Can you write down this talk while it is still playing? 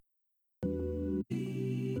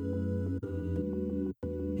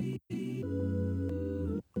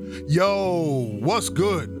Yo, what's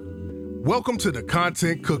good? Welcome to the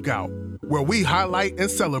Content Cookout, where we highlight and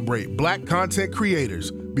celebrate Black content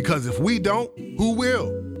creators, because if we don't, who will?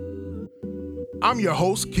 I'm your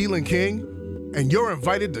host, Keelan King, and you're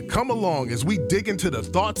invited to come along as we dig into the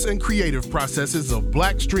thoughts and creative processes of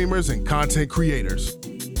Black streamers and content creators.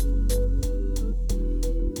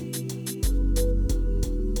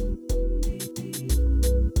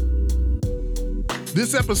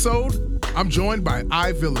 This episode, I'm joined by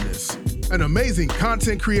iVillainess, an amazing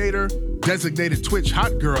content creator, designated Twitch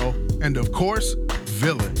hot girl, and of course,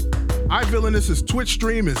 villain. iVillainess's Twitch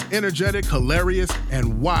stream is energetic, hilarious,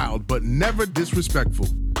 and wild, but never disrespectful.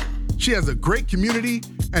 She has a great community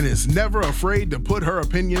and is never afraid to put her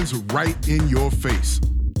opinions right in your face.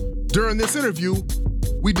 During this interview,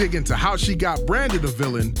 we dig into how she got branded a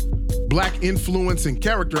villain, Black influence and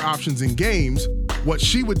character options in games, what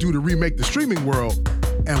she would do to remake the streaming world,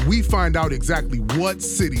 and we find out exactly what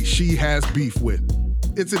city she has beef with.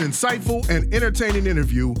 It's an insightful and entertaining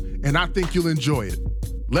interview, and I think you'll enjoy it.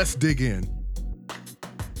 Let's dig in.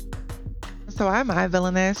 So I'm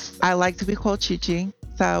iVillainess. I like to be called Chichi.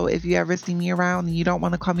 So if you ever see me around and you don't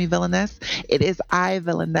want to call me Villainess, it is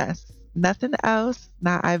iVillainess. Nothing else,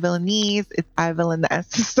 not iVillainese, it's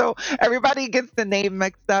iVillainess. So everybody gets the name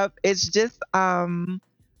mixed up. It's just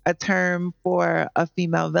a term for a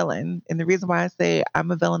female villain. And the reason why I say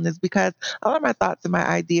I'm a villain is because a lot of my thoughts and my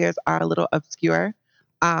ideas are a little obscure.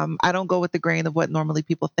 I don't go with the grain of what normally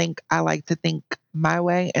people think. I like to think my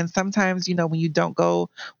way. And sometimes, when you don't go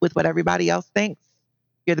with what everybody else thinks,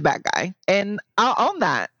 you're the bad guy. And I'll own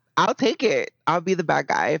that. I'll take it. I'll be the bad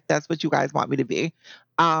guy if that's what you guys want me to be.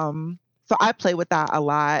 So I play with that a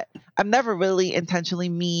lot. I'm never really intentionally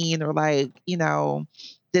mean or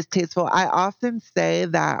distasteful. I often say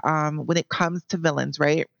that when it comes to villains,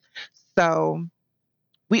 right? So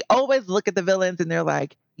we always look at the villains and they're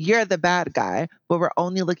like, you're the bad guy, but we're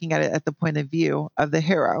only looking at it at the point of view of the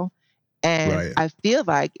hero. And Right. I feel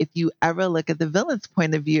like if you ever look at the villain's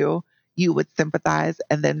point of view, you would sympathize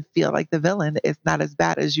and then feel like the villain is not as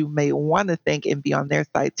bad as you may want to think and be on their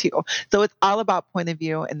side too. So it's all about point of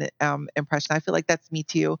view and the impression. I feel like that's me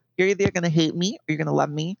too. You're either going to hate me or you're going to love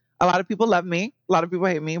me. A lot of people love me. A lot of people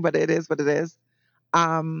hate me, but it is what it is.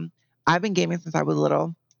 I've been gaming since I was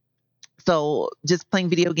little. So just playing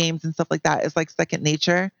video games and stuff like that is like second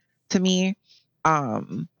nature to me.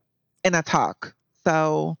 And I talk.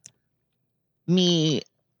 So me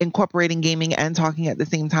incorporating gaming and talking at the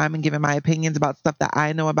same time and giving my opinions about stuff that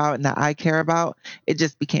I know about and that I care about, it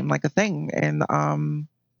just became like a thing. And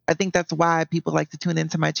I think that's why people like to tune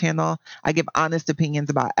into my channel. I give honest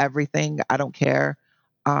opinions about everything. I don't care.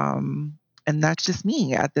 And that's just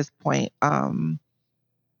me at this point.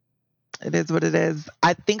 It is what it is.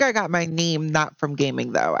 I think I got my name not from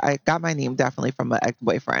gaming though. I got my name definitely from an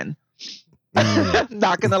ex-boyfriend.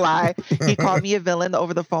 Not gonna lie. He called me a villain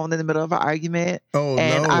over the phone in the middle of an argument. Oh,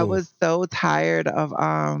 and no. I was so tired of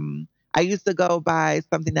I used to go by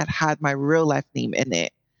something that had my real life name in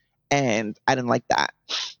it. And I didn't like that.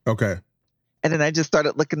 Okay. And then I just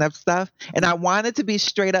started looking up stuff. And I wanted to be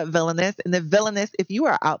straight up villainous. And the villainous, if you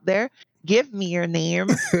are out there, give me your name.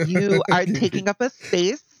 You are taking up a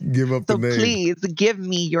space. Give up the So name. please give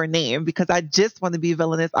me your name because I just want to be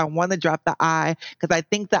villainous. I want to drop the I because I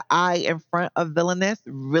think the I in front of villainous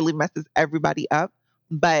really messes everybody up.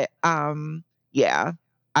 But yeah,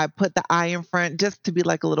 I put the I in front just to be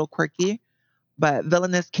like a little quirky. But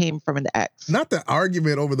villainous came from an ex. Not the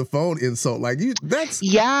argument over the phone insult. Like that's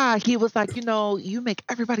Yeah, he was like, you make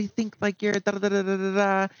everybody think like you're da da da da da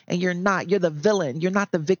da, and you're not. You're the villain. You're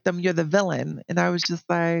not the victim. You're the villain. And I was just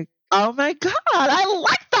like, oh my God, I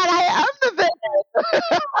like that. I am the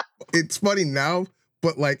villain. it's funny now,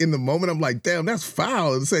 but like in the moment, I'm like, damn, that's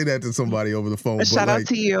foul to say that to somebody over the phone. Shout out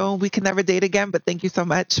to you. We can never date again, but thank you so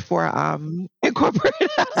much for incorporating.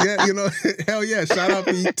 Yeah, hell yeah. Shout out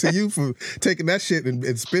to you for taking that shit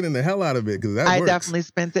and spinning the hell out of it because that I works. definitely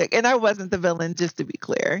spent it, and I wasn't the villain. Just to be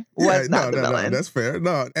clear, Yeah, not the no, villain. that's fair.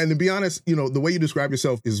 No, and to be honest, the way you describe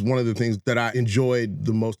yourself is one of the things that I enjoyed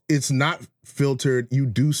the most. It's not filtered. You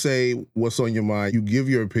do say what's on your mind. You give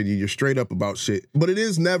your opinion. You're straight up about shit, but it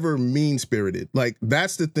is never mean spirited. Like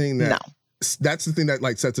that's the thing that. No. That's the thing that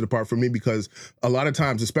like sets it apart for me because a lot of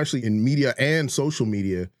times, especially in media and social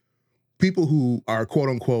media, people who are quote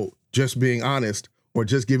unquote just being honest or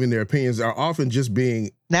just giving their opinions are often just being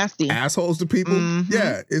Nasty assholes to people. Mhm.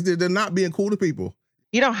 Yeah, they're not being cool to people.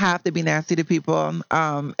 You don't have to be nasty to people.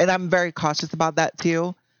 And I'm very cautious about that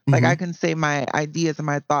too. Like I can say my ideas and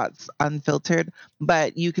my thoughts unfiltered,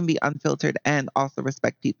 but you can be unfiltered and also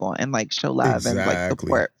respect people and like show love and like Exactly.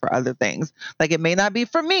 support for other things. Like it may not be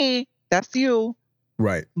for me. That's you.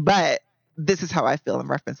 Right. But this is how I feel in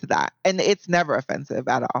reference to that. And it's never offensive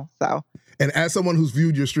at all. So, and as someone who's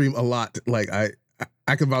viewed your stream a lot, like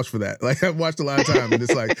I can vouch for that. Like I've watched a lot of time, and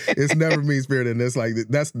it's like it's never mean spirited. And it's like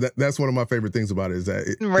that's one of my favorite things about it is that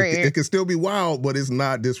it can still be wild, but it's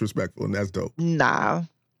not disrespectful, and that's dope. Nah,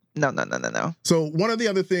 no. So one of the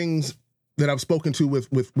other things that I've spoken to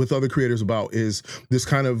with other creators about is this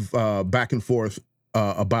kind of back and forth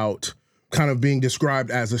about kind of being described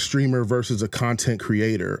as a streamer versus a content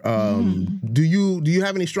creator. Do you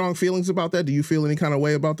have any strong feelings about that? Do you feel any kind of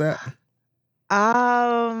way about that?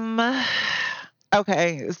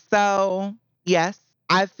 Okay, so yes,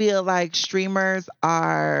 I feel like streamers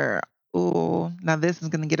are, now this is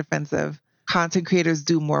going to get offensive. Content creators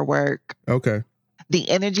do more work. Okay. The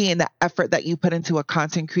energy and the effort that you put into a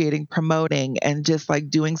content creating, promoting, and just like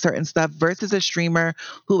doing certain stuff versus a streamer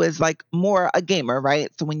who is like more a gamer, right?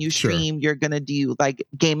 So when you stream, you're going to do like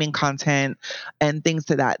gaming content and things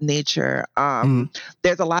to that nature.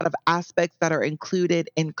 There's a lot of aspects that are included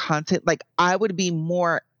in content. Like I would be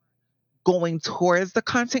more going towards the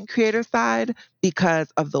content creator side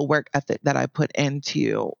because of the work ethic that I put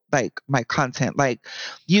into like my content. Like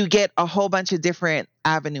you get a whole bunch of different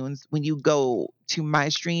avenues when you go to my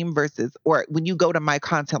stream versus, or when you go to my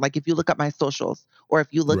content. Like if you look at my socials or if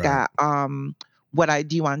you look at what I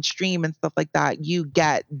do on stream and stuff like that, you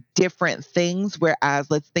get different things.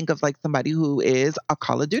 Whereas let's think of like somebody who is a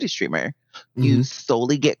Call of Duty streamer. You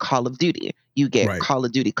solely get Call of Duty. You get Call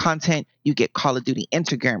of Duty content. You get Call of Duty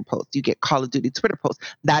Instagram posts. You get Call of Duty Twitter posts.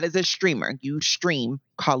 That is a streamer. You stream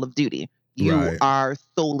Call of Duty. You are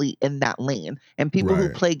solely in that lane. And people who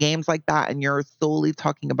play games like that and you're solely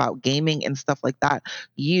talking about gaming and stuff like that,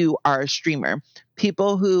 you are a streamer.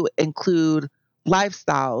 People who include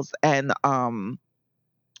lifestyles and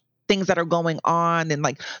things that are going on and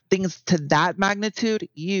like things to that magnitude,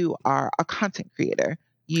 you are a content creator.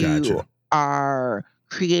 You are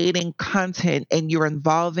creating content and you're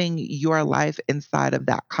involving your life inside of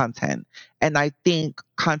that content. And I think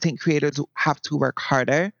content creators have to work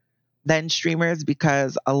harder than streamers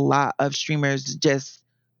because a lot of streamers just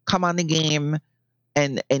come on the game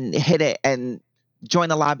and hit it and join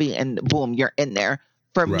the lobby and boom, you're in there.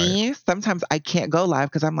 For me, sometimes I can't go live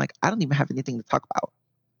because I'm like, I don't even have anything to talk about.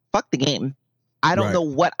 Fuck the game. I don't know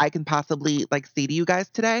what I can possibly like say to you guys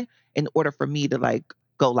today in order for me to like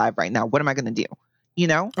go live right now. What am I going to do? You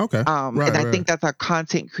know? Okay. And I think that's a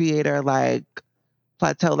content creator like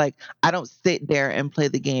plateau. Like I don't sit there and play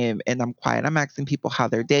the game and I'm quiet. I'm asking people how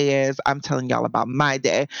their day is. I'm telling y'all about my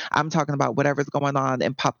day. I'm talking about whatever's going on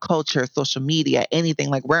in pop culture, social media, anything.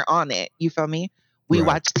 Like we're on it. You feel me? We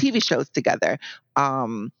watch TV shows together.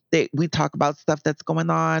 We talk about stuff that's going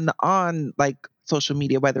on like social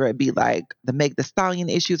media, whether it be like the Meg Thee Stallion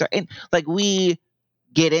issues or like we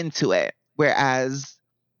get into it. Whereas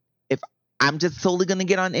if I'm just solely going to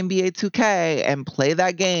get on NBA 2K and play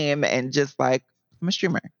that game and just like, I'm a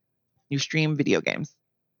streamer. You stream video games.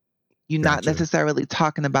 You're not necessarily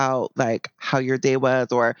talking about like how your day was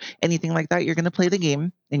or anything like that. You're going to play the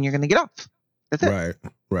game and you're going to get off. That's it.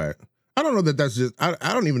 Right. I don't know that that's just, I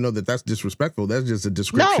don't even know that that's disrespectful. That's just a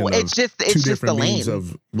description. No, it's just the lane.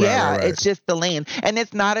 It's just the lane. And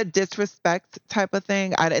it's not a disrespect type of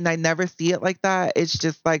thing. And I never see it like that. It's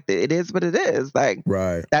just like, it is what it is. Like,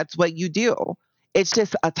 that's what you do. It's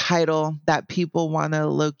just a title that people want to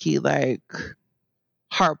low-key like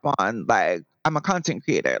harp on. Like, I'm a content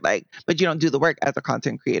creator, like, but you don't do the work as a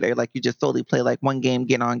content creator. Like you just solely play like one game,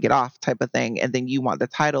 get on, get off type of thing. And then you want the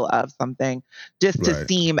title of something just to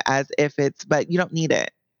seem as if it's, but you don't need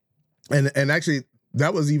it. And actually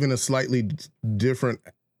that was even a slightly different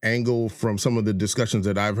angle from some of the discussions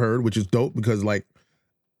that I've heard, which is dope because like,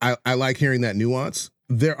 I like hearing that nuance.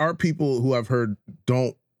 There are people who I've heard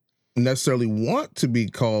don't necessarily want to be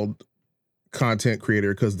called content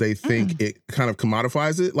creator because they think it kind of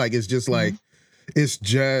commodifies it. Like, it's just like, it's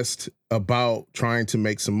just about trying to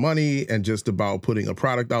make some money and just about putting a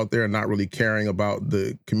product out there and not really caring about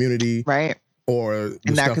the community or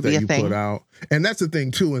the stuff that you put out. And that's the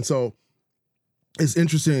thing too. And so it's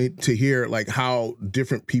interesting to hear like how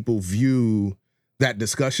different people view that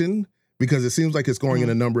discussion because it seems like it's going in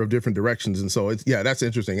a number of different directions. And so it's, that's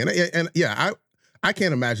interesting. And yeah, I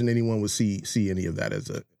can't imagine anyone would see any of that as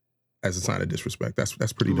a sign of disrespect. That's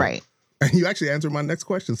pretty dope. Right. And you actually answered my next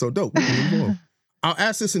question. So dope. We can move on. I'll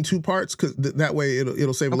ask this in two parts because that way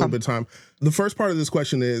it'll save a little bit of time. The first part of this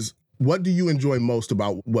question is, what do you enjoy most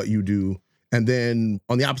about what you do? And then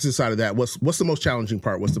on the opposite side of that, what's the most challenging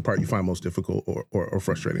part? What's the part you find most difficult or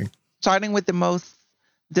frustrating? Starting with the most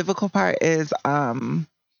difficult part is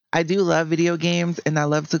I do love video games and I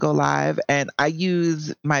love to go live and I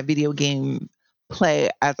use my video game play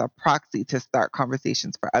as a proxy to start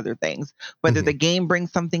conversations for other things, whether Mhm. the game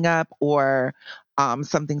brings something up or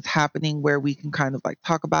something's happening where we can kind of like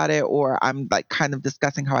talk about it, or I'm like kind of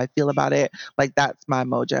discussing how I feel about it. Like that's my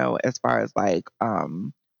mojo as far as like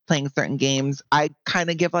playing certain games. I kind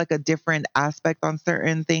of give like a different aspect on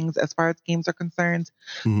certain things as far as games are concerned.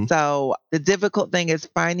 Mhm. So the difficult thing is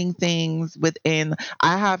finding things within.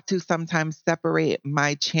 I have to sometimes separate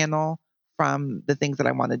my channel from the things that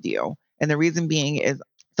I want to do. And the reason being is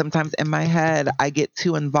sometimes in my head, I get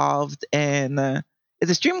too involved in is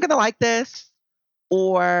the stream going to like this?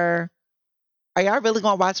 Or are y'all really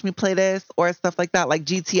going to watch me play this? Or stuff like that, like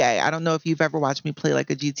GTA. I don't know if you've ever watched me play like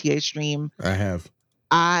a GTA stream. I have.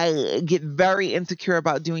 I get very insecure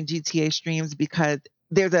about doing GTA streams because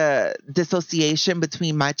there's a dissociation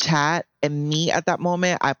between my chat and me at that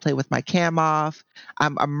moment. I play with my cam off.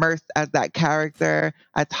 I'm immersed as that character.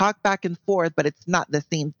 I talk back and forth, but it's not the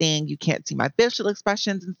same thing. You can't see my facial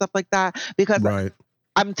expressions and stuff like that because Right.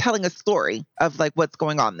 I'm telling a story of like what's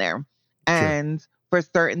going on there. Sure. And for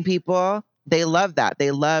certain people, they love that.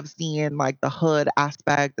 They love seeing like the hood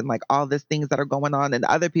aspect and like all these things that are going on. And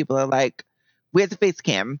other people are like, where's the face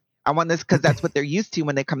cam? I want this because that's what they're used to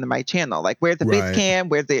when they come to my channel. Like, where's the face Right. cam?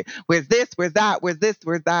 Where's it? Where's this? Where's that? Where's this?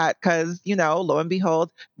 Where's that? Because, you know, lo and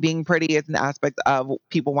behold, being pretty is an aspect of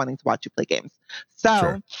people wanting to watch you play games.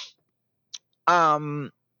 Sure. So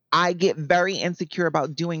um I get very insecure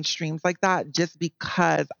about doing streams like that just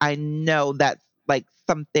because I know that's like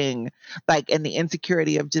something like in the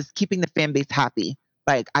insecurity of just keeping the fan base happy.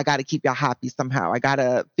 Like I got to keep y'all happy somehow. I got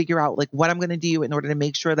to figure out like what I'm going to do in order to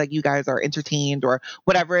make sure that you guys are entertained or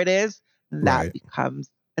whatever it is. That Right. becomes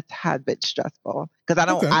a tad bit stressful because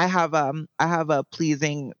Okay. I have a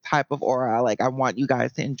pleasing type of aura. Like I want you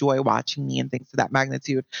guys to enjoy watching me and things to that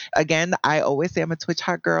magnitude. Again, I always say I'm a Twitch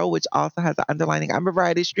hot girl, which also has an underlining. I'm a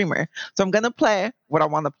variety streamer. So I'm going to play what I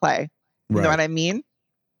want to play. You know Right. what I mean?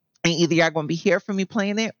 And either you're going to be here for me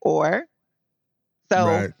playing it or so,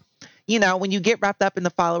 Right. you know, when you get wrapped up in the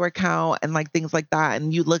follower count and like things like that,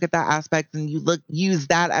 and you look at that aspect and use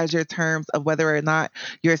that as your terms of whether or not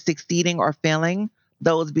you're succeeding or failing,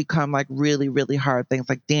 those become like really, really hard things.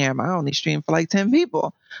 Like, damn, I only stream for like 10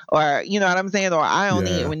 people. Or, you know what I'm saying? Or I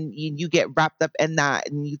only, Yeah. when you get wrapped up in that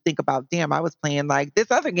and you think about, damn, I was playing like this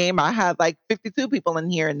other game, I had like 52 people in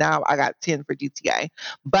here and now I got 10 for GTA.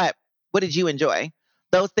 But what did you enjoy?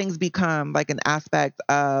 Those things become like an aspect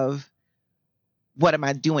of what am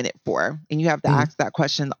I doing it for? And you have to Mhm. ask that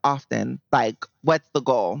question often, like, what's the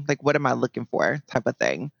goal? Like, what am I looking for? Type of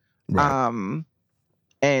thing. Right. Um,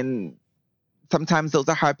 and sometimes those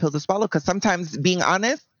are hard pills to swallow because sometimes being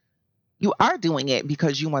honest, you are doing it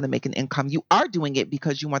because you want to make an income. You are doing it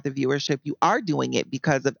because you want the viewership. You are doing it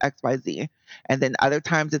because of XYZ. And then other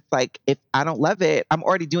times it's like, if I don't love it, I'm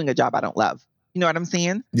already doing a job I don't love. You know what I'm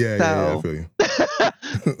saying? Yeah. Yeah. Yeah. I So feel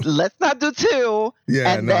you. let's not do two.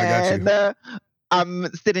 Yeah. And No, I got you. then I'm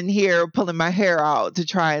sitting here pulling my hair out to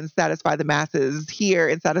try and satisfy the masses here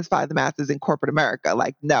and satisfy the masses in corporate America.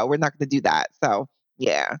 Like, no, we're not going to do that. So,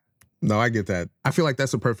 yeah. No, I get that. I feel like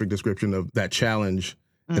that's a perfect description of that challenge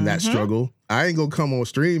and that Hmm. struggle. I ain't gonna come on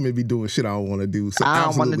stream and be doing shit I don't want to do. So I don't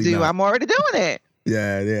want to absolutely do. not. I'm already doing it.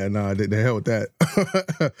 Yeah, yeah, no, the hell with that.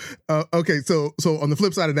 Okay, so on the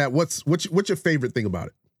flip side of that, what's your favorite thing about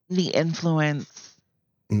it? The influence.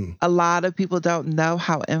 Mm. A lot of people don't know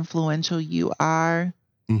how influential you are.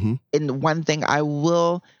 Mm-hmm. And one thing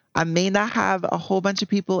I may not have a whole bunch of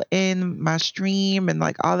people in my stream and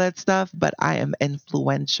like all that stuff, but I am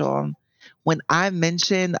influential. When I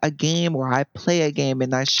mention a game or I play a game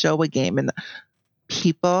and I show a game and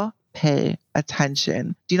people pay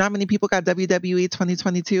attention. Do you know how many people got WWE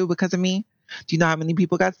 2022 because of me? Do you know how many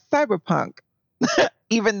people got Cyberpunk?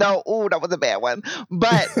 Even though, oh, that was a bad one.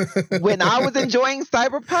 But when I was enjoying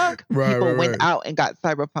Cyberpunk, Right, people right, went right. out and got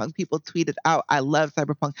Cyberpunk. People tweeted out, I love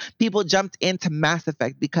Cyberpunk. People jumped into Mass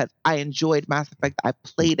Effect because I enjoyed Mass Effect. I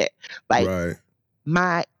played it. Like Right.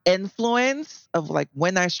 my influence of like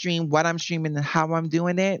when I stream, what I'm streaming, and how I'm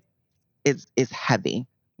doing it is heavy.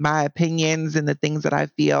 My opinions and the things that I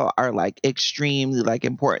feel are like extremely like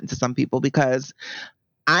important to some people because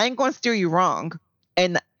I ain't going to steer you wrong.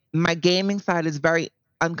 And my gaming side is very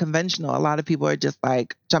unconventional. A lot of people are just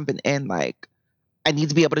like jumping in, like, I need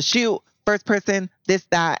to be able to shoot first person, this,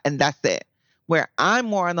 that, and that's it. Where I'm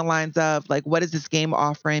more on the lines of like, what is this game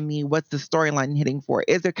offering me? What's the storyline hitting for?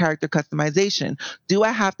 Is there character customization? Do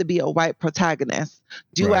I have to be a white protagonist?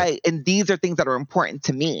 Right. And these are things that are important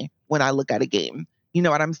to me when I look at a game. You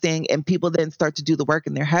know what I'm saying? And people then start to do the work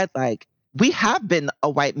in their head like, we have been a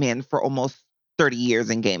white man for almost 30 years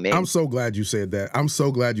in gaming. I'm so glad you said that. I'm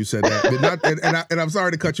so glad you said that. And I'm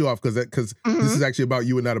sorry to cut you off because this is actually about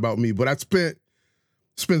you and not about me. But I spent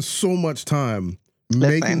so much time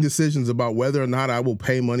making decisions about whether or not I will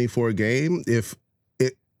pay money for a game if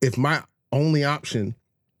my only option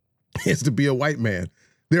is to be a white man.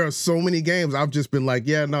 There are so many games I've just been like,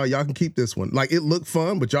 yeah, no, y'all can keep this one. Like, it looked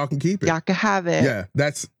fun, but y'all can keep it. Y'all can have it. Yeah,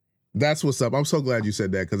 that's what's up. I'm so glad you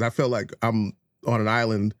said that because I felt like I'm on an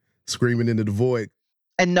island screaming into the void.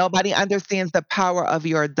 And nobody understands the power of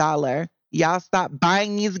your dollar. Y'all stop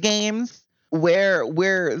buying these games where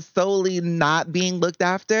we're solely not being looked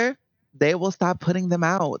after. They will stop putting them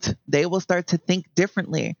out. They will start to think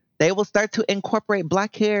differently. They will start to incorporate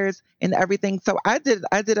Black hairs in everything. So I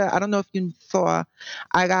don't know if you saw,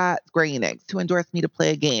 I got Square Enix to endorse me to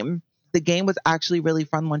play a game. The game was actually really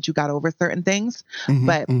fun once you got over certain things,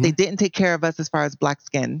 but they didn't take care of us as far as Black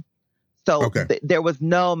skin. So there was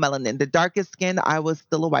no melanin. The darkest skin, I was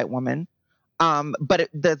still a white woman. But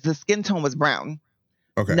the skin tone was brown.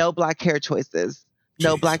 Okay. No Black hair choices.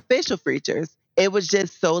 No Black facial features. It was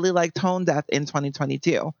just solely like tone deaf in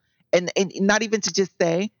 2022. And not even to just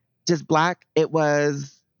say just Black, it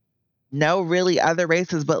was no really other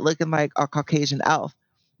races, but looking like a Caucasian elf,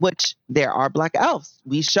 which there are Black elves.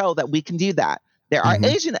 We show that we can do that. There are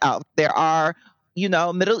Asian elves. There are,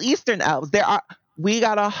 Middle Eastern elves. We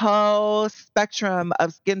got a whole spectrum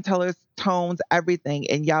of skin colors, tones, everything.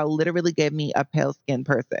 And y'all literally gave me a pale skin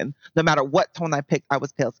person. No matter what tone I picked, I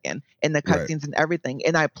was pale skin in the cutscenes and everything.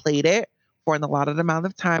 And I played it for an allotted amount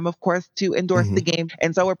of time, of course, to endorse the game.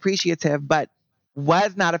 And so appreciative, but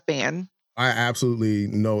was not a fan. I absolutely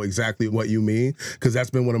know exactly what you mean because that's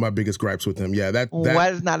been one of my biggest gripes with him. Yeah, that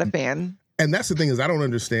was not a fan. And that's the thing is I don't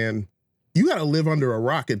understand. You got to live under a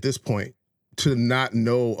rock at this point to not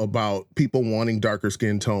know about people wanting darker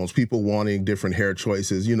skin tones, people wanting different hair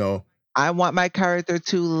choices, I want my character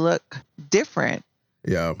to look different.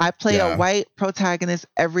 Yeah. I play a white protagonist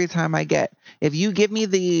every time I get. If you give me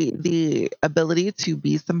the ability to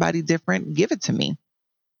be somebody different, give it to me.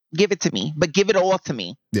 Give it to me, but give it all to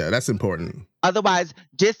me. Yeah, that's important. Otherwise,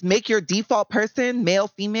 just make your default person, male,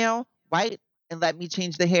 female, white, and let me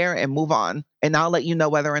change the hair and move on. And I'll let you know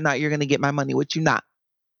whether or not you're going to get my money, what you not.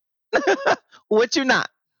 What you not.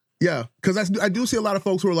 Yeah, because I do see a lot of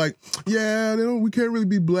folks who are like, yeah, we can't really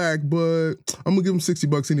be Black, but I'm going to give them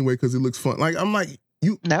 $60 anyway because it looks fun. Like, I'm like,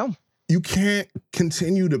 you can't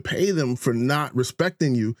continue to pay them for not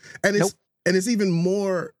respecting you. And it's even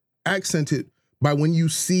more accented by when you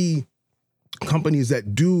see companies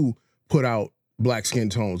that do put out Black skin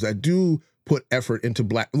tones, that do put effort into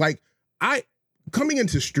Black, like coming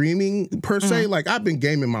into streaming per se, like I've been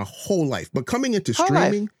gaming my whole life, but coming into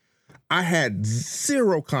streaming, I had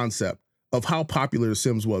zero concept of how popular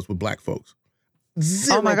Sims was with Black folks.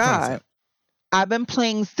 Zero Oh my God. concept. I've been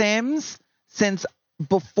playing Sims since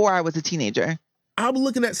before I was a teenager. I'm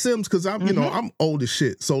looking at Sims because I'm, I'm old as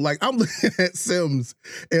shit. So like I'm looking at Sims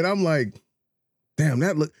and I'm like, damn,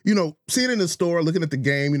 that look, seeing it in the store, looking at the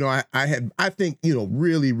game, I think,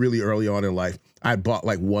 really, really early on in life, I bought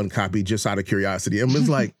like one copy just out of curiosity. And it's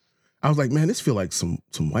like, I was like, man, this feel like some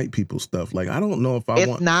white people stuff. Like, I don't know if I want.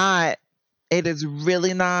 It's not. It is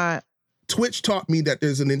really not. Twitch taught me that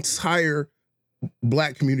there's an entire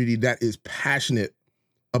Black community that is passionate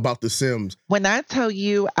about The Sims. When I tell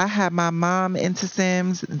you I had my mom into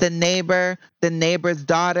Sims, the neighbor's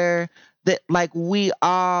daughter, that like we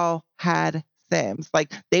all had Sims.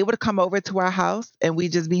 Like they would come over to our house and we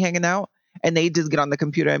just be hanging out and they just get on the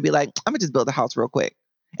computer and be like, I'm gonna just build a house real quick.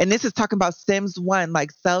 And this is talking about Sims 1,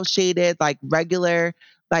 like cell shaded, like regular,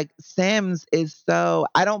 like Sims is so,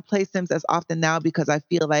 I don't play Sims as often now because I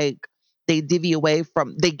feel like they divvy away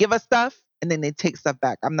from, they give us stuff and then they take stuff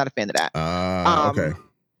back. I'm not a fan of that. Okay.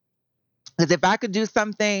 Because if I could do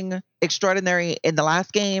something extraordinary in the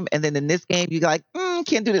last game and then in this game, you're like,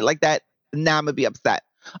 can't do it like that. Now I'm going to be upset.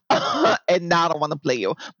 And now I don't want to play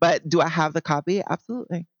you. But do I have the copy?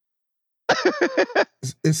 Absolutely.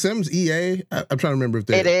 Is Sims EA? I'm trying to remember if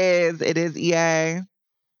they... It is EA.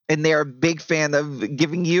 And they're a big fan of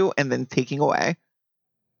giving you and then taking away.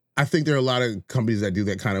 I think there are a lot of companies that do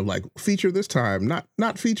that kind of like feature this time,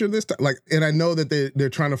 not feature this time. Like, and I know that they're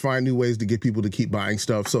trying to find new ways to get people to keep buying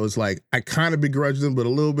stuff. So it's like, I kind of begrudge them, but a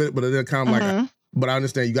little bit, but they're kind of like, but I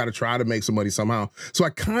understand you got to try to make some money somehow. So I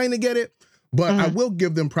kind of get it, but I will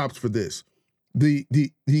give them props for this. The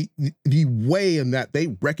way in that they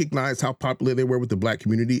recognized how popular they were with the Black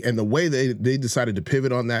community and the way they decided to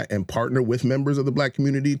pivot on that and partner with members of the Black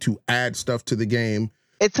community to add stuff to the game.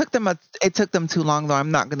 It took them too long, though.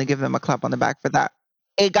 I'm not going to give them a clap on the back for that.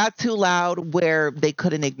 It got too loud where they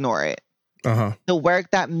couldn't ignore it. Uh-huh. The work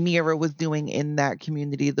that Mira was doing in that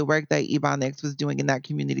community, the work that iVillainess was doing in that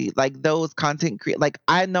community, like those like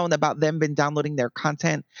I've known about them, been downloading their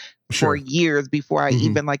content for Sure. years before I Mhm.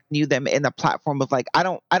 even like knew them in a platform of like I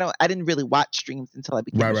didn't really watch streams until I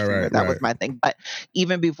became Right, a right, streamer. right, That was right. my thing. But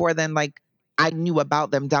even before then, like I knew about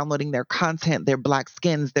them downloading their content, their black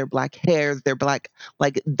skins, their black hairs, their black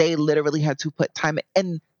like they literally had to put time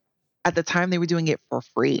and at the time they were doing it for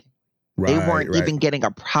free. They Right, weren't right, even getting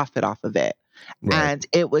a profit off of it. right. And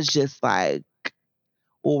it was just like,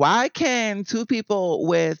 why can two people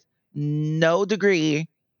with no degree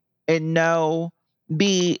and no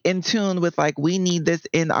be in tune with like we need this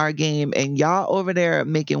in our game and y'all over there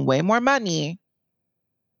making way more money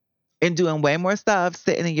and doing way more stuff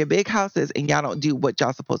sitting in your big houses and y'all don't do what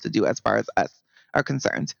y'all supposed to do as far as us are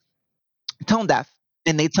concerned. Tone deaf.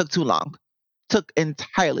 And they took too long. Took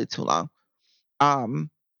entirely too long. Um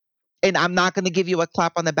and I'm not going to give you a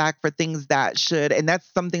clap on the back for things that should. And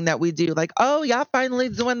that's something that we do. Like, oh, y'all finally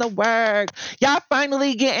doing the work. Y'all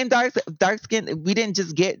finally getting dark skin. We didn't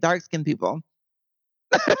just get dark skin people.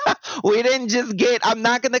 We didn't just get. I'm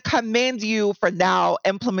not going to commend you for now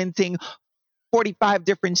implementing 45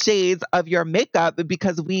 different shades of your makeup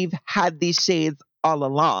because we've had these shades all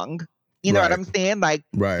along. You know what Right, I'm saying? Like,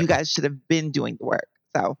 right. you guys should have been doing the work.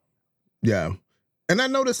 So, Yeah. And I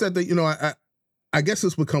noticed that I guess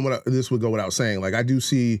this would go without saying. Like I do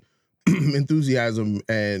see enthusiasm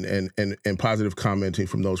and positive commenting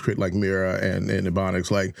from those like Mira and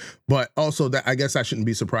Ebonics, like, but also that I guess I shouldn't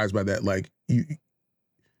be surprised by that. Like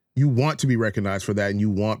you want to be recognized for that and you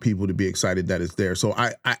want people to be excited that it's there. So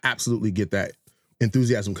I absolutely get that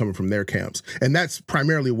enthusiasm coming from their camps. And that's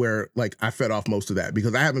primarily where like I fed off most of that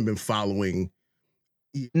because I haven't been following.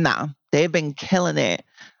 nah, they've been killing it.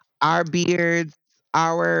 Our beards,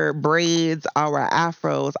 our braids, our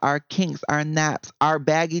afros, our kinks, our naps, our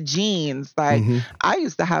baggy jeans. Like Mhm. I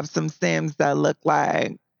used to have some Sims that look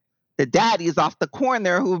like the daddies off the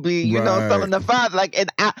corner who be, Right. selling the father. Like, and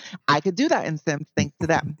I could do that in Sims thanks to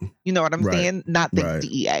them. You know what I'm Right. saying? Not thanks Right. to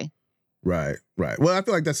EA. Right, right. Well, I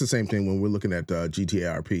feel like that's the same thing when we're looking at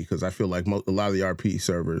GTA RP because I feel like a lot of the RP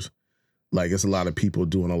servers, like it's a lot of people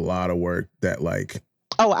doing a lot of work that like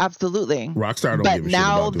Oh, absolutely. Rockstar don't But give a shit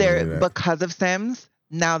now about doing any they're of that. because of Sims,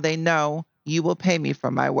 now they know you will pay me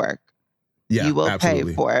for my work. Yeah, You will pay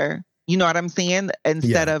absolutely. for, you know what I'm saying?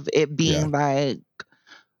 Instead Yeah, of it yeah, being like,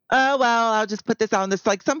 oh, well, I'll just put this out. And it's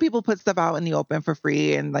like some people put stuff out in the open for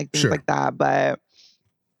free and like things sure, like that. But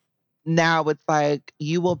now it's like,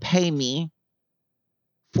 you will pay me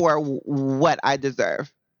for what I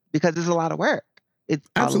deserve because it's a lot of work. It's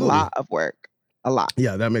a absolutely. lot of work. A lot.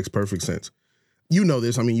 Yeah, that makes perfect sense. You know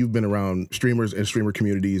this. I mean, you've been around streamers and streamer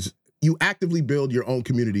communities. You actively build your own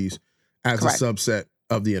communities as a Correct. subset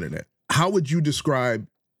of the internet. How would you describe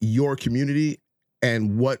your community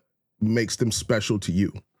and what makes them special to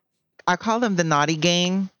you? I call them the naughty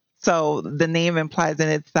gang. So the name implies in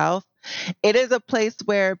itself. It is a place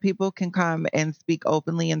where people can come and speak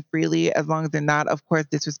openly and freely as long as they're not, of course,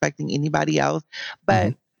 disrespecting anybody else. Mhm.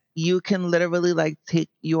 But you can literally like take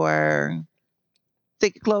your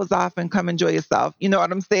clothes off and come enjoy yourself. You know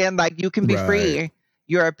what I'm saying? Like you can be Right. free.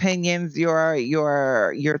 Your opinions,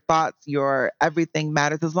 your thoughts, your everything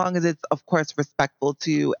matters as long as it's of course respectful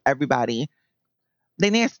to everybody. They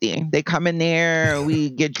nasty. They come in there, we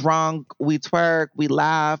get drunk, we twerk, we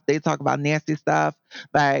laugh, they talk about nasty stuff.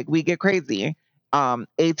 Like we get crazy.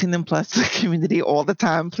 18 and plus community all the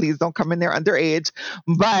time. Please don't come in there underage.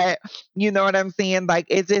 But you know what I'm saying? Like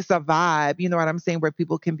it's just a vibe, you know what I'm saying, where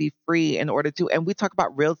people can be free in order to, and we talk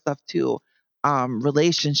about real stuff too.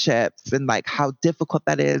 Relationships and like how difficult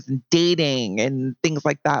that is and dating and things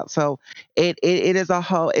like that. So it is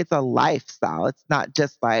it's a lifestyle. It's not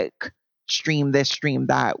just like stream this, stream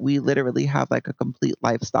that. We literally have like a complete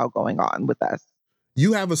lifestyle going on with us.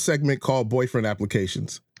 You have a segment called Boyfriend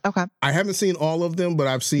Applications. Okay. I haven't seen all of them, but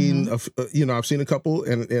I've seen Mhm. I've seen a couple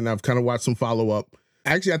and I've kind of watched some follow up.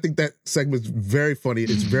 Actually, I think that segment's very funny.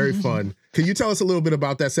 It's very fun. Can you tell us a little bit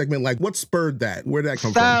about that segment? Like what spurred that? Where did that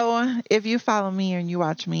come from? So, if you follow me and you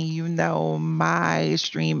watch me, you know my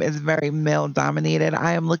stream is very male dominated.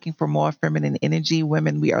 I am looking for more feminine energy.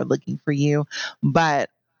 Women, we are looking for you. But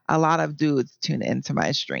a lot of dudes tune into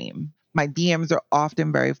my stream. My DMs are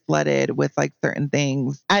often very flooded with like certain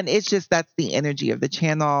things. And it's just that's the energy of the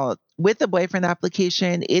channel. With the boyfriend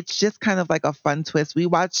application, it's just kind of like a fun twist. We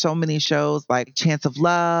watch so many shows like Chance of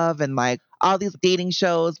Love and like all these dating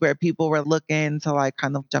shows where people were looking to like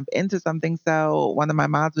kind of jump into something. So one of my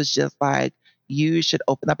moms was just like, you should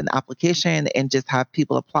open up an application and just have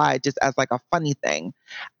people apply just as like a funny thing.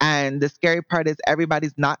 And the scary part is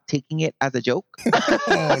everybody's not taking it as a joke.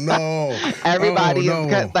 Oh no. Oh Everybody is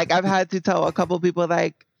no. like, I've had to tell a couple people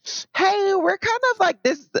like, hey, we're kind of like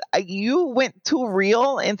this. You went too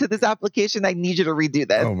real into this application. I need you to redo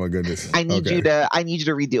this. Oh my goodness. I need you to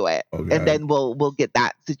redo it. Oh, And then we'll get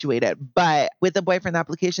that situated. But with the boyfriend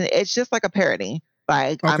application, it's just like a parody.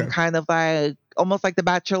 Like I'm Okay. kind of like almost like the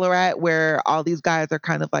Bachelorette where all these guys are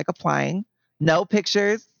kind of like applying. No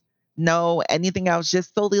pictures, no anything else,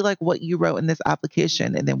 just solely like what you wrote in this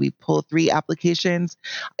application. And then we pull 3 applications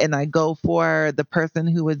and I go for the person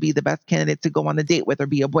who would be the best candidate to go on a date with or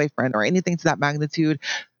be a boyfriend or anything to that magnitude.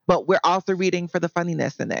 But we're also reading for the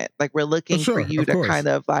funniness in it. Like we're looking for Sure, you of to course. kind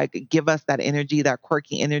of like give us that energy, that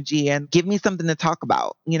quirky energy, and give me something to talk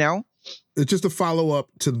about, you know? It's just a follow up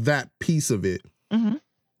to that piece of it. Mm-hmm.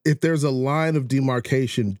 If there's a line of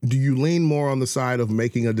demarcation, do you lean more on the side of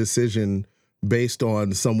making a decision based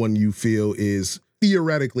on someone you feel is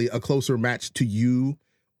theoretically a closer match to you,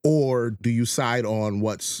 or do you side on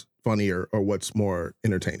what's funnier or what's more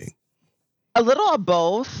entertaining? A little of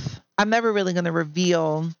both. I'm never really going to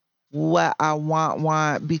reveal what I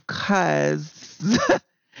want because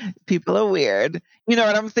people are weird. You know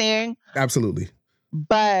what I'm saying? Absolutely.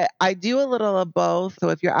 But I do a little of both. So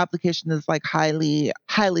if your application is like highly,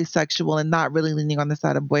 highly sexual and not really leaning on the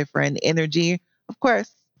side of boyfriend energy, of course,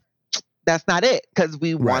 that's not it because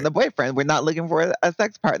we want Right. a boyfriend. We're not looking for a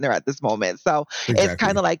sex partner at this moment. So it's Exactly.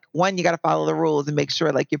 kind of like one, you got to follow the rules and make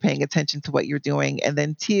sure like you're paying attention to what you're doing. And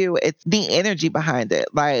then 2, it's the energy behind it.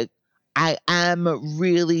 Like I am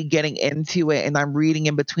really getting into it and I'm reading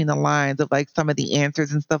in between the lines of like some of the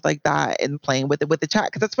answers and stuff like that and playing with it with the chat.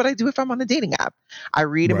 Because that's what I do if I'm on a dating app. I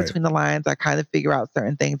read in Right. between the lines. I kind of figure out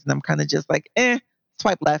certain things and I'm kind of just like,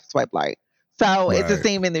 swipe left, swipe right. So it's the Right.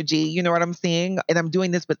 same energy, you know what I'm saying? And I'm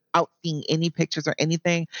doing this without seeing any pictures or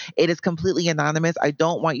anything. It is completely anonymous. I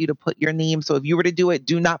don't want you to put your name. So if you were to do it,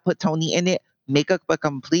 do not put Tony in it. Make up a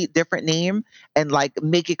complete different name and like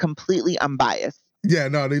make it completely unbiased. Yeah,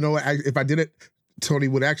 no, you know what? If I did it, Tony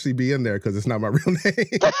would actually be in there because it's not my real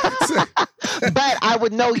name. But I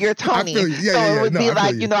would know you're Tony. I feel you. Yeah, so yeah, it would no, be I feel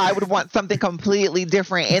like, you. I would want something completely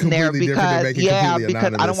different in there Completely different. They because, make it yeah, completely because I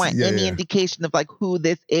don't anonymous. want Yeah, any yeah. indication of like who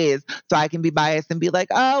this is. So I can be biased and be like,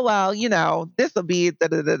 oh, well, this will be da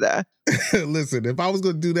da da da. Listen, if I was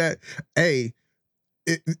going to do that,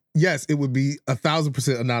 yes, it would be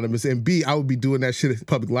 1,000% anonymous. And B, I would be doing that shit at the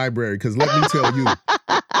public library. Because let me tell you,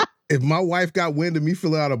 if my wife got wind of me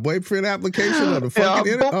filling out a boyfriend application on the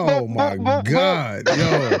fucking internet, oh my God,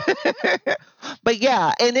 yo. But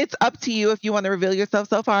yeah, and it's up to you if you want to reveal yourself.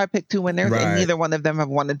 So far, I picked 2 winners, and neither one of them have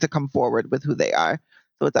wanted to come forward with who they are.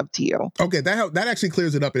 So it's up to you. Okay, that actually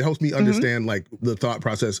clears it up. It helps me understand like the thought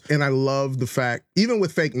process. And I love the fact, even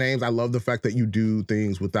with fake names, I love the fact that you do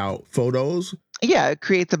things without photos. Yeah, it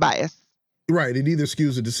creates a bias. Right. It either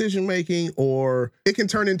skews the decision making or it can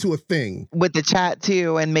turn into a thing. With the chat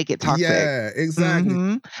too and make it toxic. Yeah, exactly.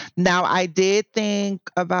 Mm-hmm. Now, I did think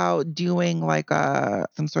about doing like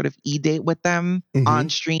some sort of e-date with them on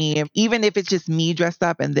stream, even if it's just me dressed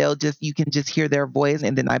up and you can just hear their voice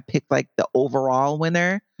and then I pick like the overall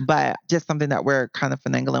winner, but just something that we're kind of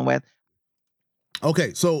finagling with.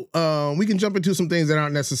 Okay, so we can jump into some things that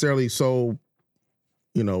aren't necessarily so,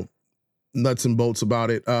 nuts and bolts about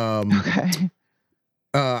it. Okay.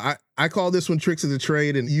 I call this one tricks of the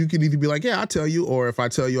trade, and you can either be like, yeah, I'll tell you, or if I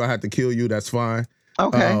tell you I have to kill you, that's fine.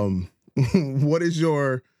 Okay. What is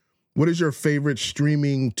your favorite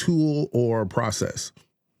streaming tool or process?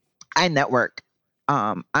 I network.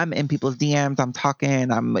 I'm in people's DMs, I'm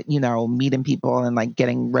talking, I'm, meeting people and like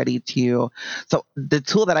getting ready so the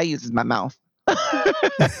tool that I use is my mouth.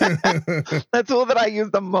 The tool that I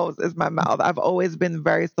use the most is my mouth. I've always been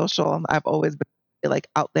very social. I've always been like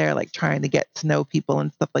out there, like trying to get to know people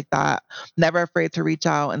and stuff like that. Never afraid to reach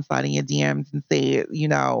out and slide in your DMs and say,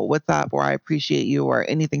 what's up, or I appreciate you, or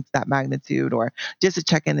anything to that magnitude, or just to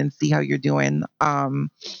check in and see how you're doing.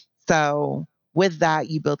 So with that,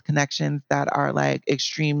 you build connections that are like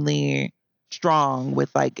extremely strong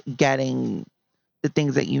with like getting the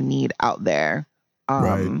things that you need out there.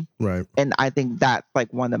 Right. And I think that's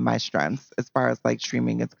like one of my strengths as far as like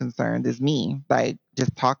streaming is concerned is me, like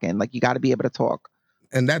just talking. Like you got to be able to talk.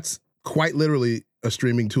 And that's quite literally a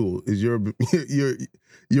streaming tool. Is your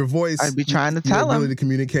voice? I'd be trying to your tell ability them to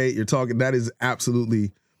communicate. You're talking. That is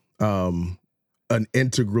absolutely an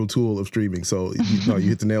integral tool of streaming. So you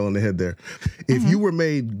hit the nail on the head there. If you were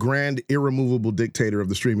made grand, irremovable dictator of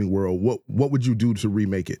the streaming world, what would you do to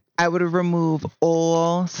remake it? I would remove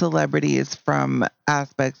all celebrities from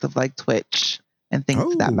aspects of like Twitch and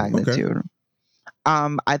things to that magnitude.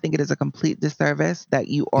 I think it is a complete disservice that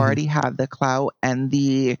you Mhm. already have the clout and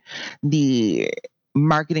the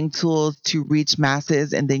marketing tools to reach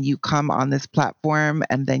masses, and then you come on this platform,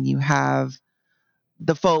 and then you have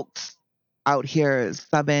the folks out here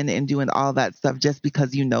subbing and doing all that stuff just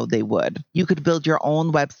because you know they would. You could build your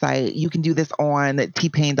own website. You can do this on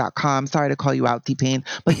tpain.com. Sorry to call you out, T-Pain,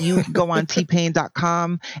 but you can go on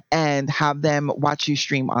tpain.com and have them watch you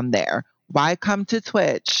stream on there. Why come to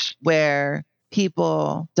Twitch where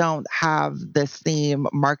people don't have the same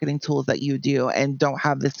marketing tools that you do and don't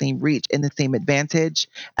have the same reach and the same advantage,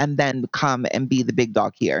 and then come and be the big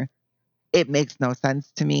dog here? It makes no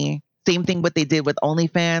sense to me. Same thing what they did with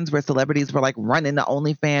OnlyFans, where celebrities were like running the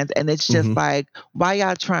OnlyFans. And it's just Mhm. like, why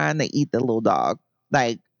y'all trying to eat the little dog?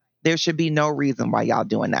 Like, there should be no reason why y'all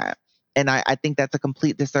doing that. And I think that's a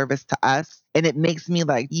complete disservice to us. And it makes me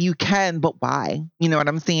like, you can, but why? You know what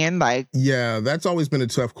I'm saying? Like, Yeah, that's always been a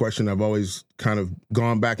tough question. I've always kind of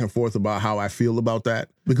gone back and forth about how I feel about that,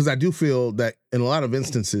 because I do feel that in a lot of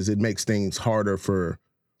instances, it makes things harder for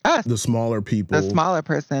us, the smaller the people. smaller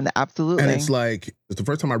person, And absolutely. it's like, it's the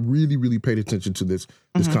first time I really, really paid attention to this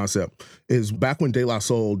Mhm. concept is back when De La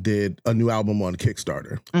Soul did a new album on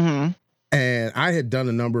Kickstarter. Mhm. And I had done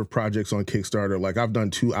a number of projects on Kickstarter. Like, I've done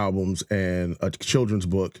 2 albums and a children's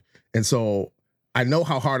book. And so I know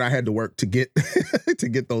how hard I had to work to get to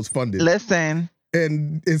get those funded. Listen,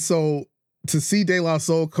 And so to see De La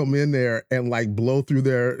Soul come in there and like blow through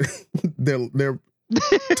their their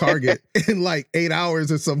target in like 8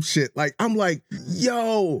 hours or some shit, like, I'm like,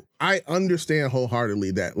 yo, I understand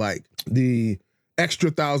wholeheartedly that like the extra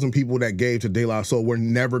 1,000 people that gave to De La Soul were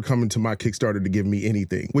never coming to my Kickstarter to give me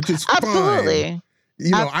anything, which is fine. absolutely.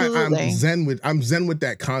 You know, I'm Absolutely. zen with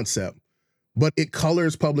that concept. But it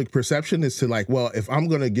colors public perception as to like, well, if I'm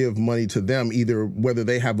gonna give money to them, either whether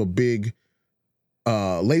they have a big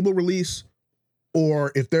label release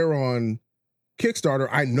or if they're on Kickstarter,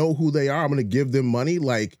 I know who they are. I'm gonna give them money.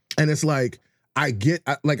 Like, and it's like I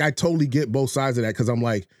totally get both sides of that, because I'm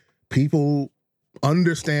like, people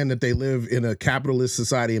understand that they live in a capitalist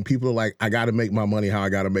society, and people are like, I got to make my money how I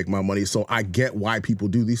got to make my money. So I get why people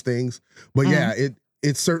do these things. But yeah,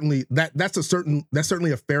 it's certainly that's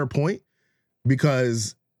certainly a fair point,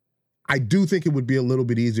 because I do think it would be a little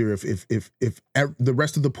bit easier if the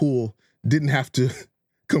rest of the pool didn't have to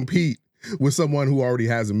compete with someone who already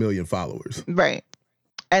has 1 million followers. Right.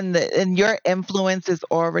 And your influence is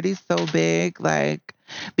already so big, like,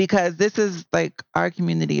 because this is like our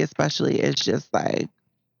community especially is just like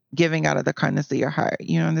giving out of the kindness of your heart.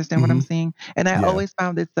 You understand what I'm saying? And I Yeah. always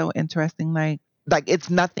found it so interesting, like it's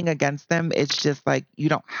nothing against them. It's just like you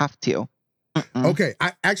don't have to. Okay,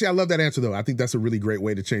 I love that answer though. I think that's a really great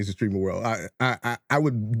way to change the streaming world. I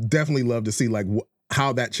would definitely love to see like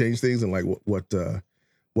how that changed things and like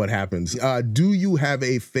what happens. Do you have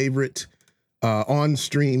a favorite on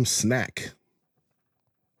stream snack?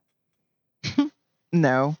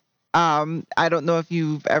 No. I don't know if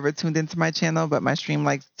you've ever tuned into my channel, but my stream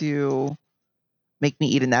likes to make me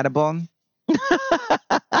eat an edible.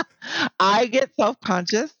 I get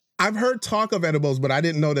self-conscious. I've heard talk of edibles, but I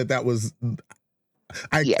didn't know that was.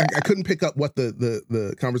 I couldn't pick up what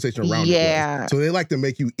the conversation around it was. So they like to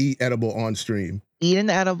make you eat edible on stream. Eat an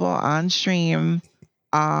edible on stream,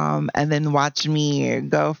 and then watch me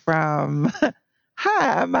go from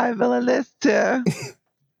 "Hi, I'm iVillainess" to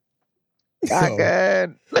 "Not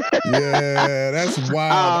good." Yeah, that's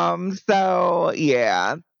wild. So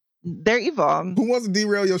yeah, they're evil. Who wants to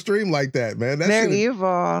derail your stream like that, man? They're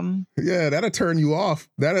evil. Yeah, that'll turn you off.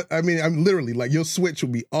 I mean, I'm literally like, your switch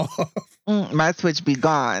will be off. My switch be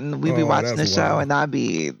gone. We be watching the show, wild. and I'll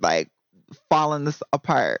be like falling this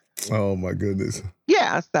apart. Oh my goodness.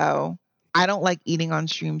 Yeah, so I don't like eating on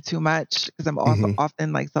stream too much because I'm also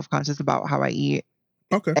often like self-conscious about how I eat.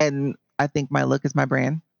 Okay. And I think my look is my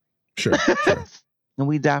brand. Sure. And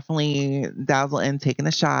we definitely dazzle in taking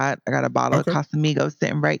a shot. I got a bottle of Casamigos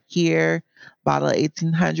sitting right here, bottle of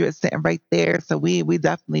 1800 sitting right there. So we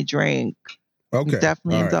definitely drink. Okay. We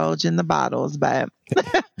definitely indulge in the bottles, but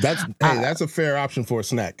that's a fair option for a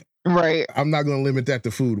snack. Right. I'm not going to limit that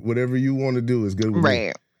to food. Whatever you want to do is good with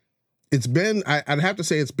me. It's been, I'd have to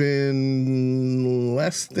say it's been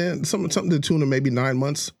less than something to the tune of maybe 9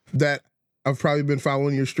 months that I've probably been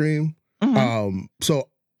following your stream. So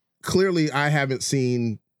clearly I haven't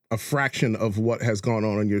seen a fraction of what has gone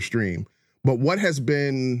on your stream, but what has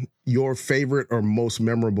been your favorite or most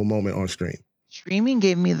memorable moment on stream? Streaming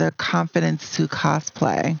gave me the confidence to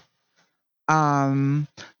cosplay.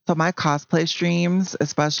 So my cosplay streams,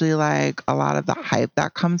 especially like a lot of the hype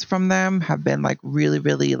that comes from them, have been like really,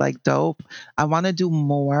 really like dope. I want to do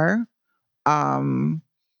more.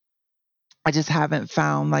 I just haven't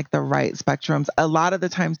found like the right spectrums. A lot of the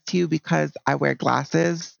times too, because I wear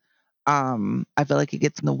glasses, I feel like it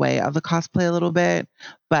gets in the way of the cosplay a little bit.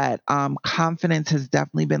 But confidence has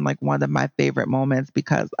definitely been like one of my favorite moments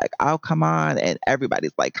because like I'll come on and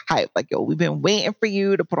everybody's like hype, like yo, we've been waiting for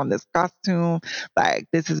you to put on this costume. Like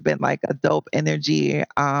this has been like a dope energy.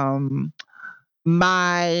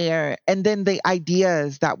 My and then the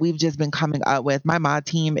ideas that we've just been coming up with. My mod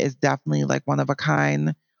team is definitely like one of a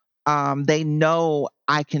kind. They know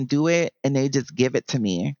I can do it and they just give it to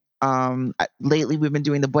me. Lately we've been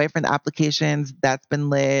doing the boyfriend applications. That's been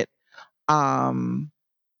lit. Um,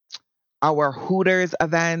 our Hooters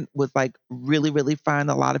event was like really, really fun.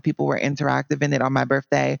 A lot of people were interactive in it on my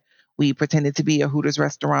birthday. We pretended to be a Hooters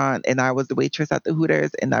restaurant and I was the waitress at the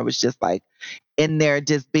Hooters and I was just like in there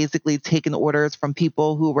just basically taking orders from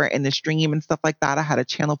people who were in the stream and stuff like that. I had a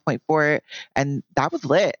channel point for it and that was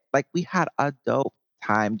lit. Like we had a dope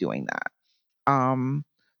time doing that. Um,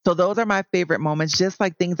 so those are my favorite moments, just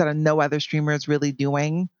like things that are no other streamer is really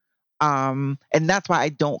doing. And that's why I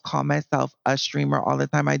don't call myself a streamer all the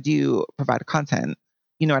time. I do provide content.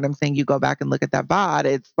 You know what I'm saying? You go back and look at that VOD.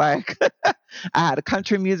 It's like I had a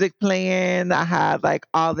country music playing. I had like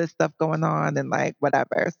all this stuff going on and like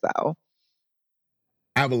whatever. So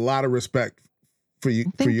I have a lot of respect for you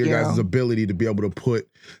for thank your guys' you. ability to be able to put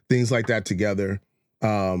things like that together.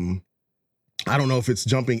 I don't know if it's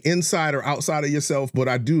jumping inside or outside of yourself, but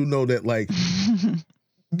I do know that like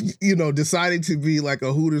deciding to be like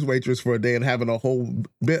a Hooters waitress for a day and having a whole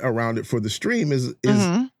bit around it for the stream is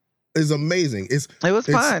amazing. It was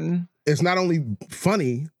fun. It's not only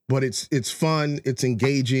funny, but it's fun, it's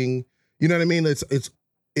engaging. You know what I mean? It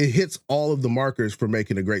hits all of the markers for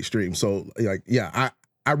making a great stream. So like, yeah,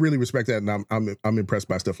 I really respect that, and I'm impressed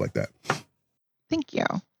by stuff like that. Thank you.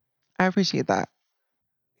 I appreciate that.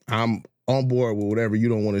 I'm on board with whatever you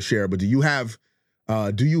don't want to share, but do you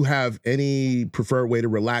have any preferred way to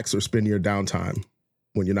relax or spend your downtime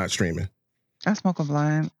when you're not streaming? I smoke a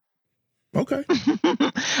blunt. Okay.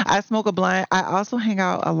 I smoke a blunt. I also hang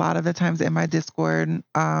out a lot of the times in my Discord.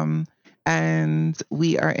 And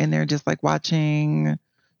we are in there just like watching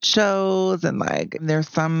shows and like there's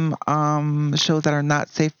some shows that are not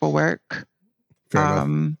safe for work.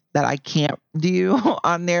 That I can't do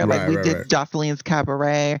on there. Like we did Jocelyn's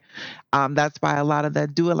Cabaret. That's why a lot of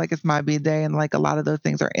that do it like it's my B-day. And like a lot of those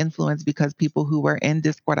things are influenced because people who were in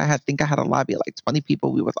Discord, I had a lobby of like 20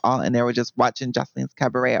 people. We was all in there. We're just watching Jocelyn's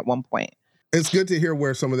Cabaret at one point. It's good to hear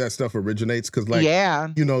where some of that stuff originates because like,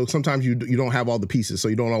 sometimes you don't have all the pieces. So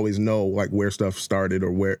you don't always know like where stuff started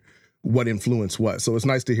or what influenced what. So it's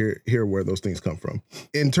nice to hear where those things come from.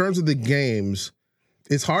 In terms of the games,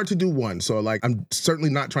 it's hard to do one. So like, I'm certainly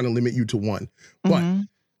not trying to limit you to one, but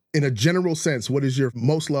in a general sense, what is your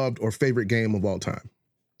most loved or favorite game of all time?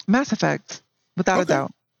 Mass Effect, without a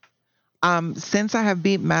doubt. Since I have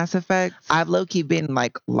beat Mass Effect, I've low-key been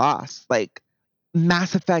like lost. Like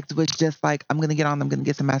Mass Effect was just like, I'm going to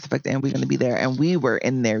get some Mass Effect and we're going to be there. And we were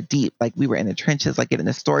in there deep. Like we were in the trenches, like getting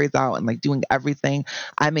the stories out and like doing everything.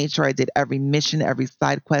 I made sure I did every mission, every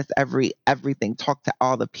side quest, everything, talked to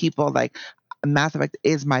all the people. Like Mass Effect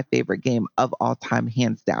is my favorite game of all time,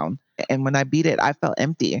 hands down. And when I beat it, I felt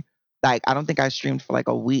empty. Like, I don't think I streamed for like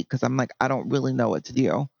a week because I'm like, I don't really know what to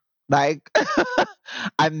do. Like,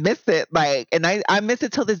 I miss it. Like, and I miss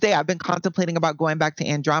it till this day. I've been contemplating about going back to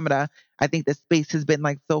Andromeda. I think the space has been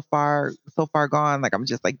like so far gone. Like, I'm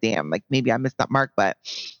just like, damn, like maybe I missed that mark. But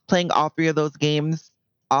playing all three of those games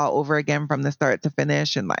all over again from the start to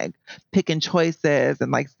finish and like picking choices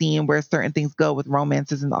and like seeing where certain things go with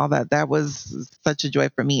romances and all that was such a joy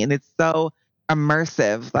for me. And it's so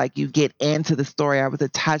immersive. Like you get into the story. I was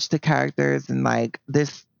attached to characters and like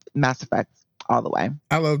this Mass Effect all the way.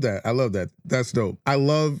 I love that. That's dope. I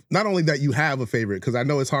love not only that you have a favorite, because I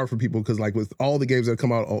know it's hard for people because like with all the games that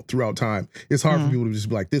come out throughout time, it's hard for people to just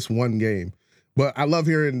be like this one game. But I love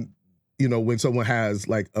hearing, when someone has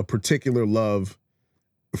like a particular love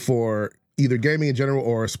for either gaming in general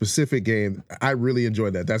or a specific game. I really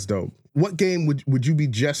enjoyed that. That's dope. What game would you be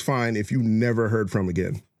just fine if you never heard from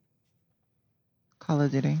again? Call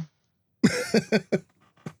of Duty.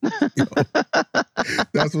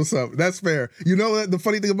 That's what's up. That's fair. You know what? The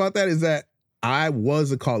funny thing about that is that I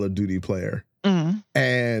was a Call of Duty player.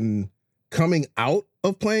 And coming out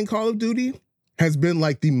of playing Call of Duty has been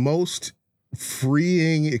like the most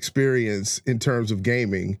freeing experience in terms of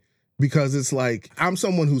gaming, because it's like I'm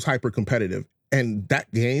someone who's hyper competitive, and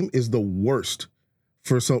that game is the worst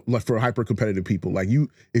for hyper competitive people. Like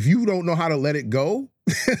if you don't know how to let it go,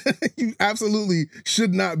 you absolutely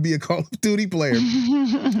should not be a Call of Duty player.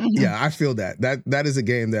 Yeah, I feel that is a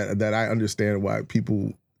game that I understand why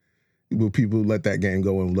people Will people let that game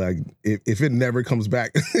go? And like, if it never comes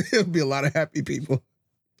back, it'll be a lot of happy people.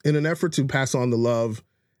 In an effort to pass on the love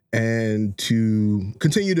and to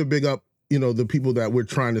continue to big up, the people that we're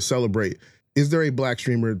trying to celebrate, is there a Black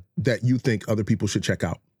streamer that you think other people should check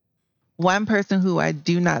out? One person who I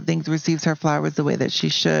do not think receives her flowers the way that she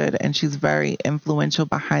should, and she's very influential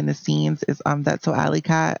behind the scenes, is That's So Alley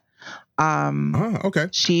Cat. Okay.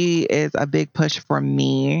 She is a big push for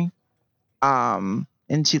me.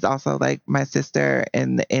 And she's also like my sister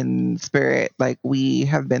in spirit. Like, we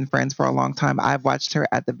have been friends for a long time. I've watched her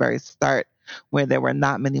at the very start where there were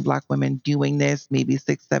not many Black women doing this, maybe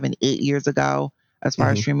 6, 7, 8 years ago, as far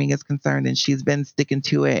as streaming is concerned. And she's been sticking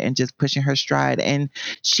to it and just pushing her stride. And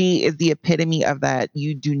she is the epitome of that.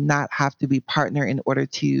 You do not have to be partner in order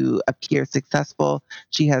to appear successful.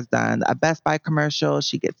 She has done a Best Buy commercial.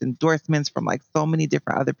 She gets endorsements from like so many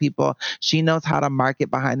different other people. She knows how to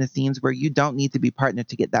market behind the scenes where you don't need to be partner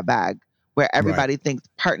to get that bag, where everybody thinks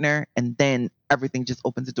partner and then everything just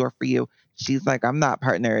opens the door for you. She's like, I'm not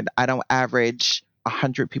partnered. I don't average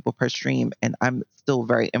 100 people per stream, and I'm still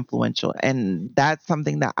very influential. And that's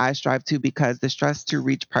something that I strive to, because the stress to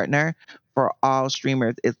reach partner for all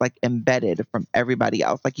streamers is like embedded from everybody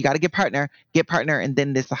else. Like, you got to get partner, and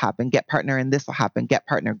then this will happen. Get partner, and this will happen. Get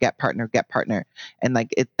partner, get partner, get partner. And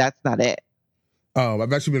like, that's not it.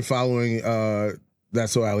 I've actually been following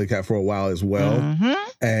That's So Alley Cat for a while as well.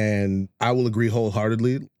 And I will agree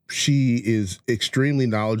wholeheartedly. She is extremely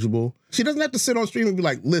knowledgeable. She doesn't have to sit on stream and be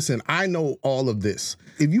like, listen, I know all of this.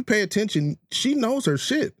 If you pay attention, she knows her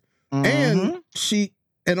shit. And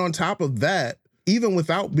on top of that, even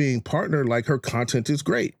without being partnered, like, her content is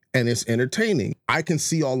great and it's entertaining. I can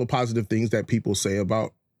see all the positive things that people say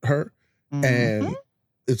about her, and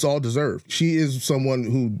it's all deserved. She is someone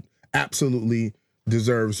who absolutely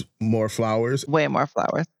deserves more flowers. Way more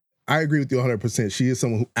flowers. I agree with you 100%. She is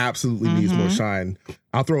someone who absolutely needs more shine.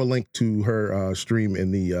 I'll throw a link to her stream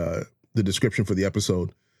in the description for the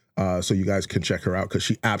episode, so you guys can check her out, because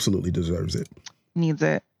she absolutely deserves it. Needs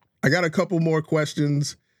it. I got a couple more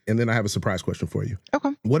questions, and then I have a surprise question for you.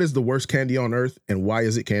 Okay. What is the worst candy on earth, and why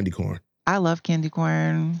is it candy corn? I love candy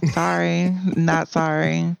corn. Sorry, not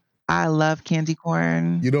sorry. I love candy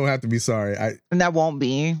corn. You don't have to be sorry. And that won't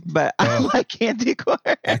be, but I like candy corn.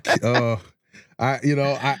 I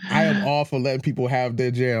am all for letting people have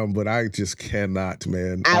their jam, but I just cannot,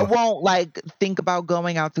 man. I won't like think about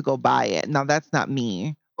going out to go buy it. Now, that's not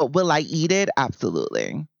me. But will I eat it?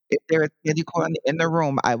 Absolutely. If there is candy corn in the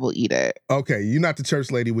room, I will eat it. Okay, you're not the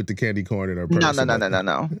church lady with the candy corn in her purse.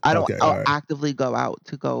 No. I don't actively go out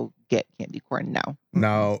to go get candy corn. No.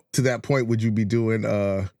 Now, to that point, would you be doing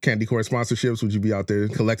candy corn sponsorships? Would you be out there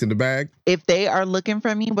collecting the bag? If they are looking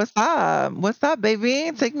for me, what's up? What's up,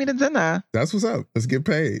 baby? Take me to dinner. That's what's up. Let's get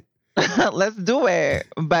paid. Let's do it.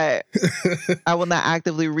 But I will not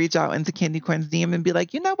actively reach out into Candy Corn's DM and be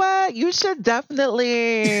like, you know what? You should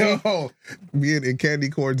definitely. Yo, being in Candy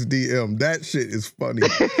Corn's DM, that shit is funny.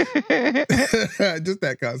 Just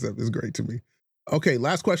that concept is great to me. Okay,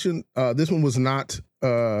 last question. This one was not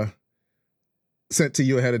sent to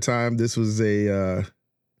you ahead of time. This was a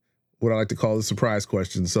what I like to call a surprise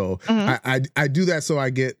question. So I do that so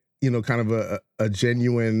I get kind of a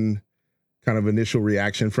genuine kind of initial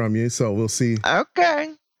reaction from you. So we'll see.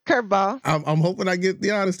 Okay. Curveball. I'm hoping I get the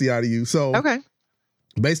honesty out of you. So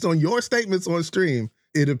based on your statements on stream,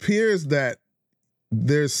 it appears that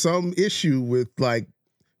there's some issue with like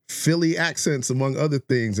Philly accents, among other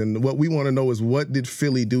things. And what we want to know is, what did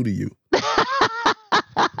Philly do to you?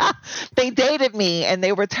 They dated me and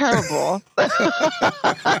they were terrible.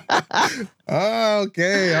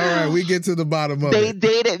 Okay. All right. We get to the bottom of it. They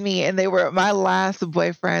dated me and they were my last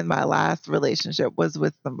boyfriend. My last relationship was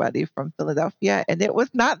with somebody from Philadelphia, and it was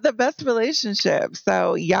not the best relationship.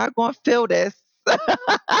 So y'all gonna feel this.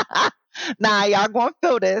 Nah, y'all gonna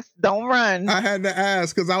feel this. Don't run. I had to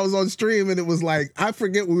ask because I was on stream and it was like, I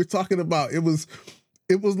forget what we were talking about. It was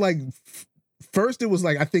like, first it was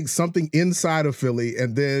like, I think something inside of Philly,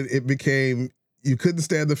 and then it became, you couldn't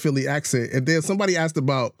stand the Philly accent. And then somebody asked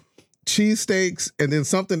about cheesesteaks and then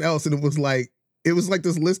something else. And it was like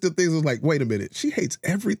this list of things. It was like, wait a minute, she hates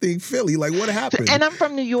everything Philly. Like, what happened? And I'm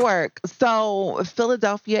from New York. So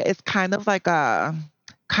Philadelphia is kind of like a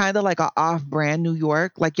off-brand New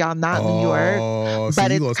York. Like, y'all not New York, so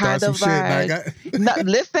but it's kind of like, no,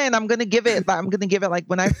 listen, I'm going to give it like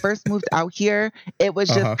when I first moved out here, it was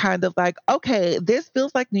just kind of like, okay, this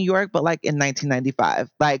feels like New York, but like in 1995,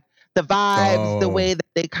 like the vibes, the way that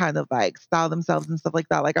they kind of like style themselves and stuff like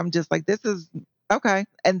that. Like, I'm just like, this is okay.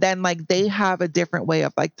 And then like, they have a different way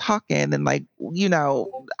of like talking and like,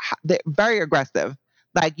 they're very aggressive.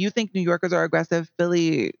 Like, you think New Yorkers are aggressive.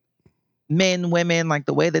 Philly men, women, like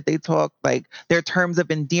the way that they talk, like their terms of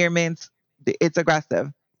endearments, it's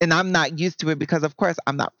aggressive. And I'm not used to it because of course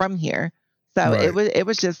I'm not from here. So Right. it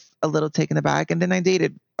was just a little taken aback. And then I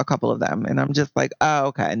dated a couple of them and I'm just like, oh,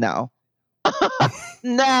 okay, no.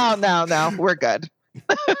 No, we're good.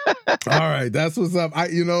 All right, that's what's up.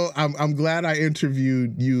 I'm glad I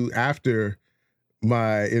interviewed you after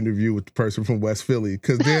my interview with the person from West Philly,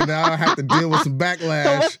 because then now I have to deal with some backlash.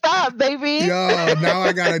 So what's up, baby? Yo, now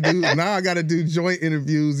I gotta do joint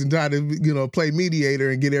interviews and try to play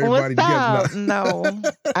mediator and get everybody What's together. up? No,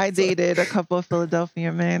 I dated a couple of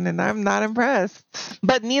Philadelphia men and I'm not impressed.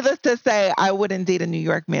 But needless to say, I wouldn't date a New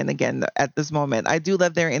York man again at this moment. I do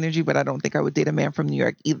love their energy, but I don't think I would date a man from New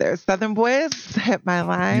York either. Southern boys, hit my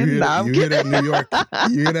line. You hear that, New York?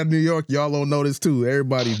 You hear that, New York? Y'all don't know this too.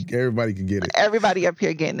 Everybody can get it. Everybody up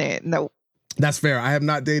here getting it. No. That's fair. I have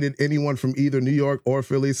not dated anyone from either New York or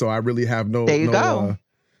Philly, so I really have no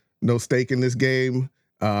stake in this game.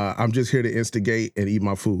 I'm just here to instigate and eat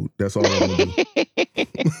my food. That's all I'm gonna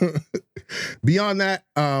do. Beyond that,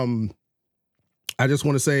 I just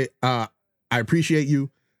want to say I appreciate you.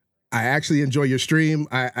 I actually enjoy your stream.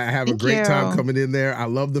 I have a great time coming in there. I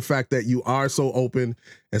love the fact that you are so open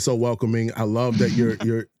and so welcoming. I love that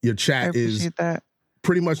your chat is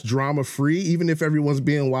pretty much drama free. Even if everyone's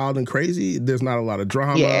being wild and crazy, there's not a lot of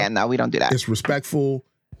drama. Yeah, no, we don't do that. It's respectful.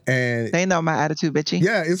 And they know my attitude, bitchy.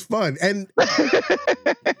 Yeah, it's fun. And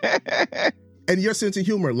and your sense of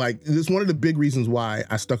humor, like, it's one of the big reasons why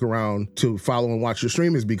I stuck around to follow and watch your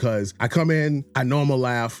stream, is because I come in, I know I'm gonna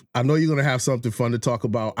laugh. I know you're gonna have something fun to talk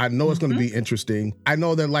about. I know it's gonna be interesting. I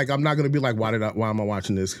know that, like, I'm not gonna be like, why am I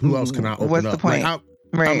watching this? Who else can I open What's up? The point? Like,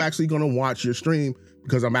 I'm actually gonna watch your stream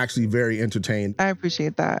because I'm actually very entertained. I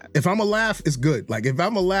appreciate that. If I'm a laugh, it's good. Like, if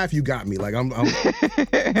I'm a laugh, you got me. Like,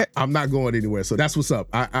 I'm not going anywhere. So that's what's up.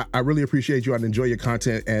 I really appreciate you. I enjoy your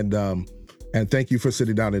content, and thank you for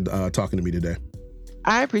sitting down and talking to me today.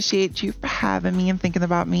 I appreciate you for having me and thinking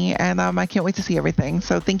about me, and I can't wait to see everything.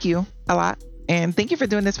 So thank you a lot, and thank you for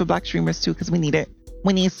doing this for Black streamers too, because we need it.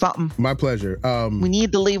 We need something. My pleasure. We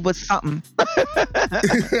need to leave with something.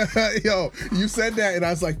 Yo, you said that, and I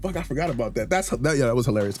was like, "Fuck, I forgot about that." That was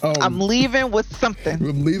hilarious. I'm leaving with something.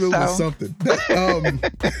 I'm leaving with something.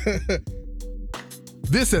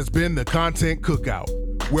 This has been the Content Cookout,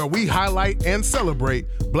 where we highlight and celebrate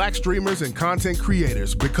Black streamers and content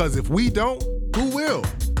creators, because if we don't, who will?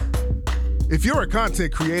 If you're a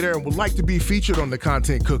content creator and would like to be featured on the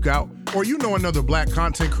Content Cookout, or you know another Black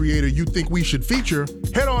content creator you think we should feature,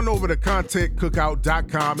 head on over to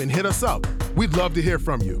contentcookout.com and hit us up. We'd love to hear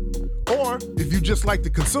from you. Or if you just like to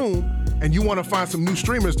consume and you want to find some new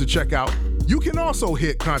streamers to check out, you can also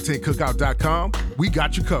hit contentcookout.com. We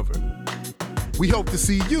got you covered. We hope to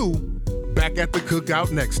see you back at the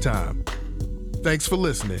cookout next time. Thanks for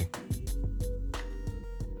listening.